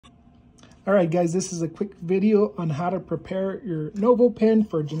All right, guys, this is a quick video on how to prepare your Novopen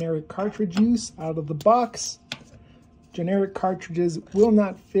for generic cartridge use out of the box. Generic cartridges will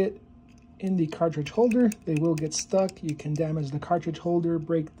not fit in the cartridge holder. They will get stuck. You can damage the cartridge holder,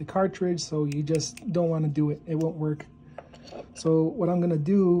 break the cartridge, so you just don't want to do it. It won't work. So what I'm going to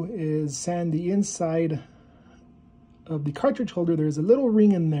do is sand the inside of the cartridge holder. There's a little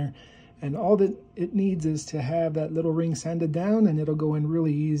ring in there, and all that it needs is to have that little ring sanded down, and it'll go in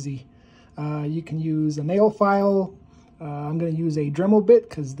really easy. You can use a nail file. I'm going to use a Dremel bit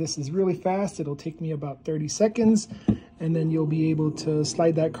because this is really fast. It'll take me about 30 seconds, and then you'll be able to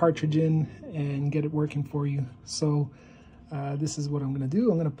slide that cartridge in and get it working for you. So this is what I'm going to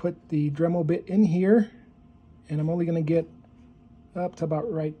do. I'm going to put the Dremel bit in here, and I'm only going to get up to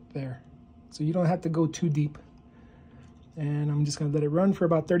about right there. So you don't have to go too deep. And I'm just going to let it run for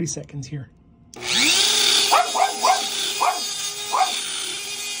about 30 seconds here.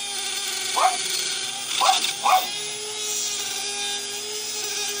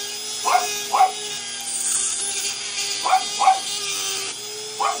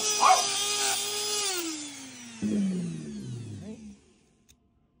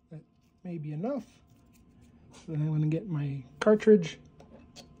 That may be enough. So then I'm going to get my cartridge,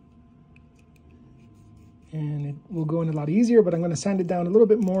 and it will go in a lot easier, but I'm going to sand it down a little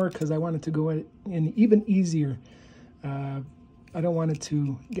bit more because I want it to go in even easier. I don't want it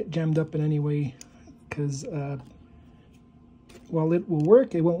to get jammed up in any way because while it will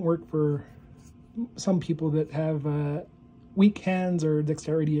work, it won't work for some people that have weak hands or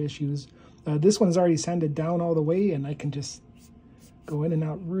dexterity issues. This one's already sanded down all the way, and I can just go in and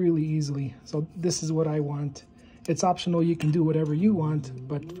out really easily. So this is what I want. It's optional. You can do whatever you want,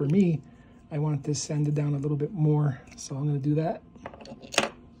 but for me, I want this sanded down a little bit more. So I'm going to do that.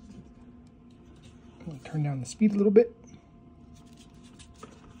 I'm going to turn down the speed a little bit.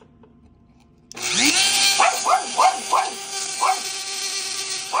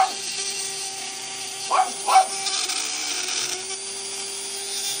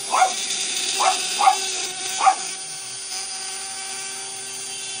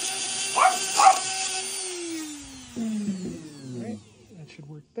 Should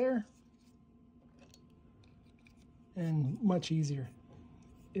work there, and much easier,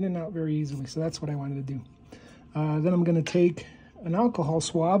 in and out very easily. So that's what I wanted to do. Then I'm going to take an alcohol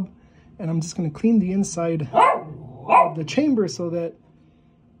swab, and I'm just going to clean the inside of the chamber so that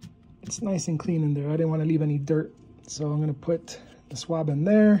it's nice and clean in there. I didn't want to leave any dirt, so I'm going to put the swab in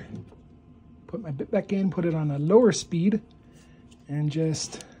there, put my bit back in, put it on a lower speed, and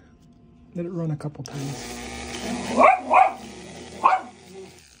just let it run a couple times.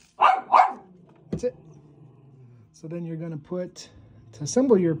 That's it. So then you're going to put, to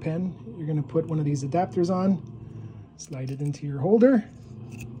assemble your pen, you're going to put one of these adapters on, slide it into your holder.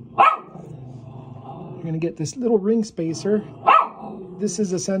 You're going to get this little ring spacer. This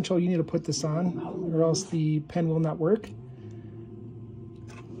is essential. You need to put this on, or else the pen will not work.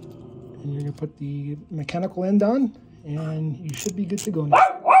 And you're going to put the mechanical end on, and you should be good to go now.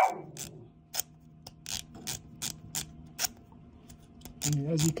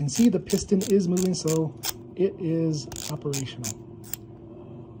 And as you can see, the piston is moving, so it is operational.